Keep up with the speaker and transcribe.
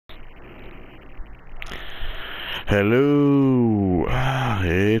Hello,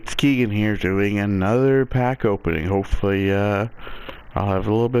 it's Keegan here doing another pack opening. Hopefully, I'll have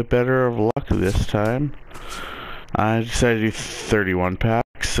a little bit better of luck this time. I decided to do 31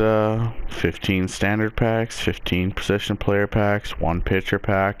 packs, 15 standard packs, 15 position player packs, 1 pitcher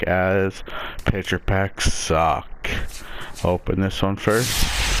pack, as pitcher packs suck. Open this one first,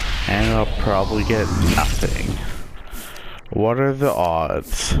 and I'll probably get nothing. What are the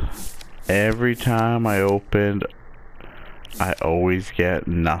odds? Every time I opened, I always get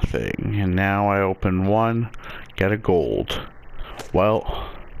nothing. And now I open one, get a gold. Well,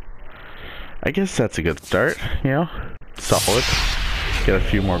 I guess that's a good start, you know? Solid. Get a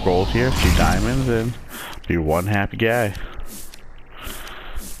few more gold here, a few diamonds, and be one happy guy.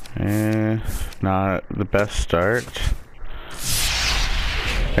 Not the best start.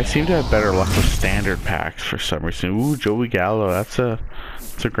 I seem to have better luck with standard packs for some reason. Ooh, Joey Gallo, that's a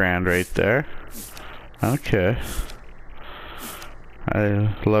grand right there. Okay.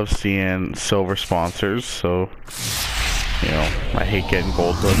 I love seeing silver sponsors, so, you know, I hate getting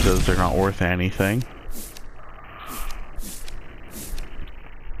gold ones as they're not worth anything.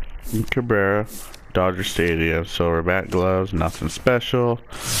 Cabrera, Dodger Stadium, silver bat gloves, nothing special.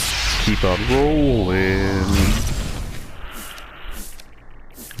 Keep on rolling.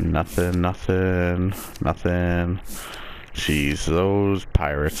 Nothing. Jeez, those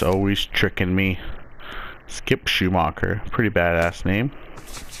Pirates always tricking me. Skip Schumacher, pretty badass name.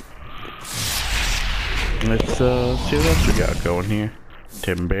 Let's see what else we got going here.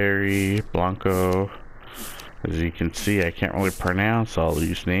 Tim Berry, Blanco. As you can see, I can't really pronounce all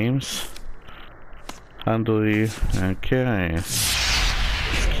these names. Hundley, okay.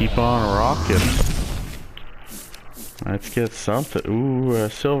 Let's keep on rocking. Let's get something. Ooh,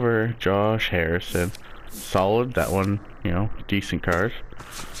 silver, Josh Harrison. Solid, that one, you know, decent card.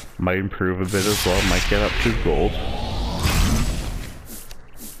 Might improve a bit as well, might get up to gold.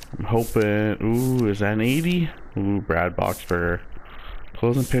 I'm hoping, ooh, is that an 80? Ooh, Brad Boxberger.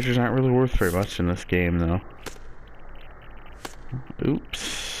 Closing pitchers aren't really worth very much in this game, though.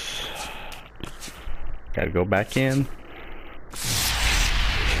 Oops. Gotta go back in.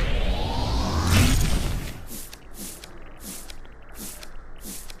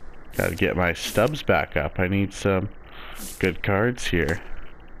 Gotta get my stubs back up. I need some good cards here.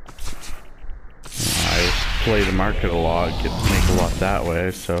 I play the market a lot, get to make a lot that way,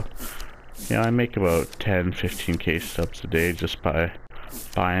 so yeah, I make about 10-15k stubs a day just by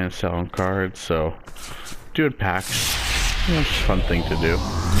buying and selling cards. So doing packs, you know, it's a fun thing to do.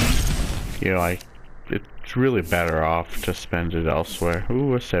 You know, it's really better off to spend it elsewhere.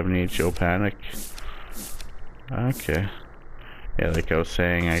 Ooh, a 78 Joe Panic. Okay. Yeah, like I was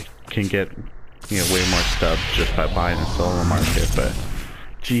saying, I can get, you know, way more stubs just by buying and selling the market, but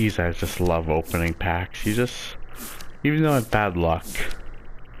geez, I just love opening packs. Even though I have bad luck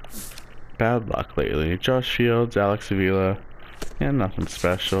lately. Josh Fields, Alex Avila, yeah, nothing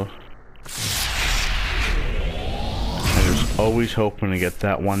special. I'm just always hoping to get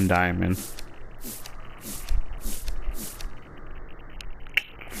that one diamond.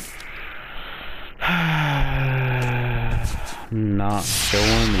 Not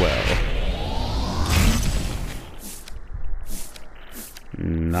going well.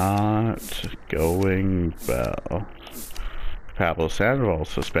 Not going well. Pablo Sandoval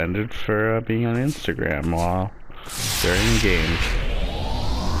suspended for being on Instagram while during the game.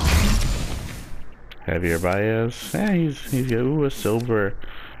 Javier Baez, yeah, he's ooh, a silver.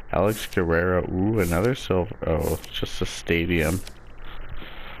 Alex Guerrero, ooh, another silver. Oh, just a stadium.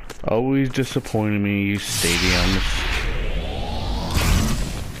 Always disappointing me, these stadiums.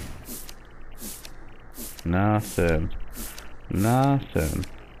 Nothing.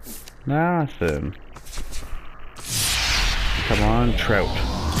 Come on, Trout.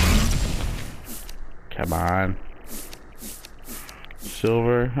 Come on.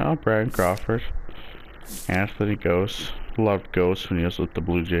 Silver. Oh, Brian Crawford. Anthony Ghost. Loved Ghost when he was with the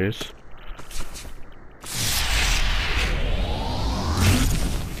Blue Jays.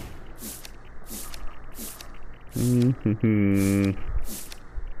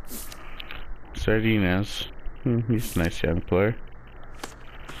 Sardinez. He's a nice young player.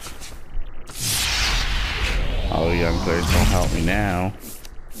 All the young players don't help me now.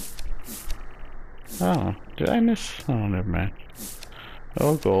 Oh, did I miss? Oh, never mind.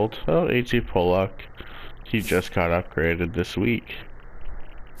 Oh, gold. Oh, A.J. Pollock. He just got upgraded this week.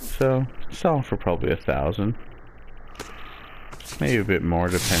 So, selling for probably 1,000. Maybe a bit more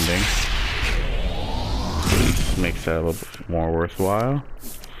depending. This makes that a little bit more worthwhile.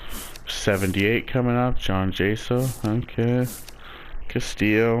 78 coming up. John Jaso. Okay.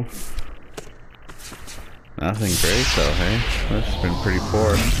 Castillo. Nothing great though, hey? This has been pretty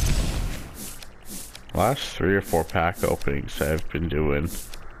poor. Last 3 or 4 pack openings I've been doing,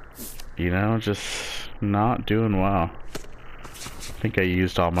 you know, just not doing well. I think I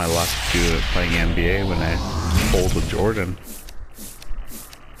used all my luck to do it playing NBA when I pulled a Jordan.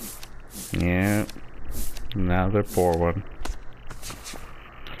 Yeah, another poor one.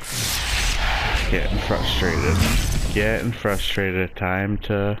 Getting frustrated. Getting frustrated. Time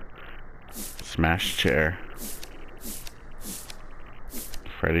to smash chair.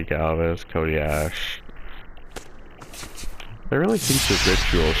 Freddie Galvez, Cody Ash. I really think the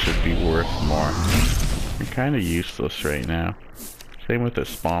ritual should be worth more. They're kind of useless right now. Same with the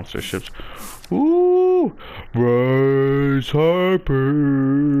sponsorships. Ooh, Bryce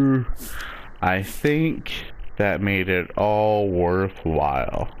Harper. I think that made it all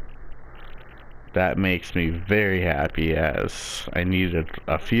worthwhile. That makes me very happy as I needed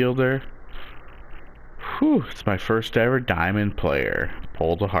a fielder. Whew, it's my first ever diamond player.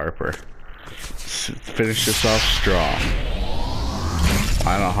 Pulled a Harper. Let's finish this off strong.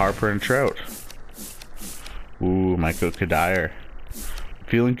 I'm a Harper and Trout. Ooh, Michael Kadire.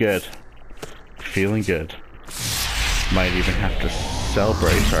 Feeling good. Feeling good. Might even have to sell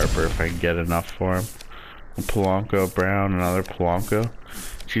Bryce Harper if I can get enough for him. A Polanco, Brown, another Polanco.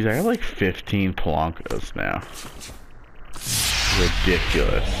 Jeez, I have like 15 Polancos now.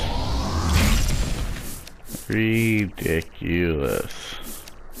 Ridiculous. Ridiculous.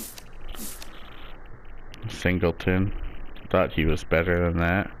 Singleton. Thought he was better than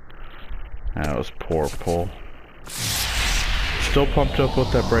that. That was poor pull. Still pumped up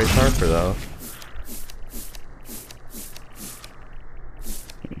with that Bryce Harper though.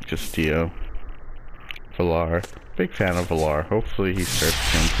 Castillo. Villar. Big fan of Villar. Hopefully he starts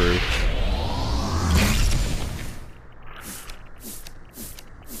to improve.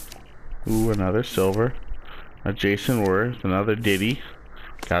 Ooh, another silver. A Jason Worth. Another Diddy.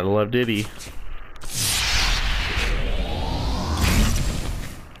 Gotta love Diddy.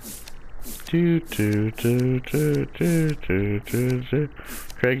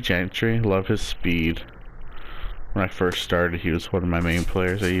 Craig Gentry. Love his speed. When I first started, he was one of my main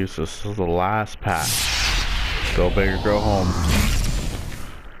players. I used this as the last pack. Go big or go home.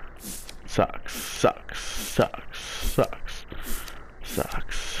 Sucks, sucks, sucks, sucks,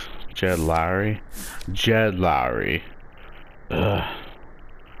 sucks. Jed Lowry. Jed Lowry. Ugh.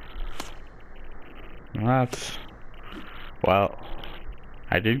 That's... Well,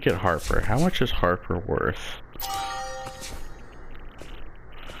 I did get Harper. How much is Harper worth?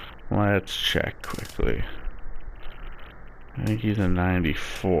 Let's check quickly. I think he's a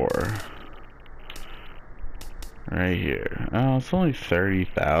 94. Right here. Oh, it's only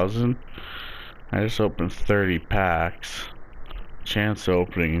 30,000. I just opened 30 packs. Chance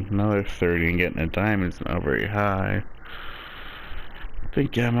opening another 30 and getting a diamond's not very high. I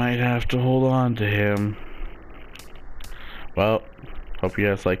think I might have to hold on to him. Well, hope you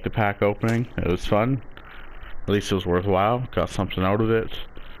guys liked the pack opening. It was fun. At least it was worthwhile. Got something out of it.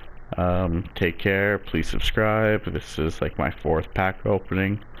 Take care. Please subscribe. This is like my 4th pack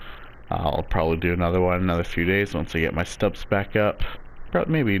opening. I'll probably do another one in another few days once I get my stubs back up.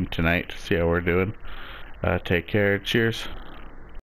 Probably maybe tonight to see how we're doing. Take care. Cheers.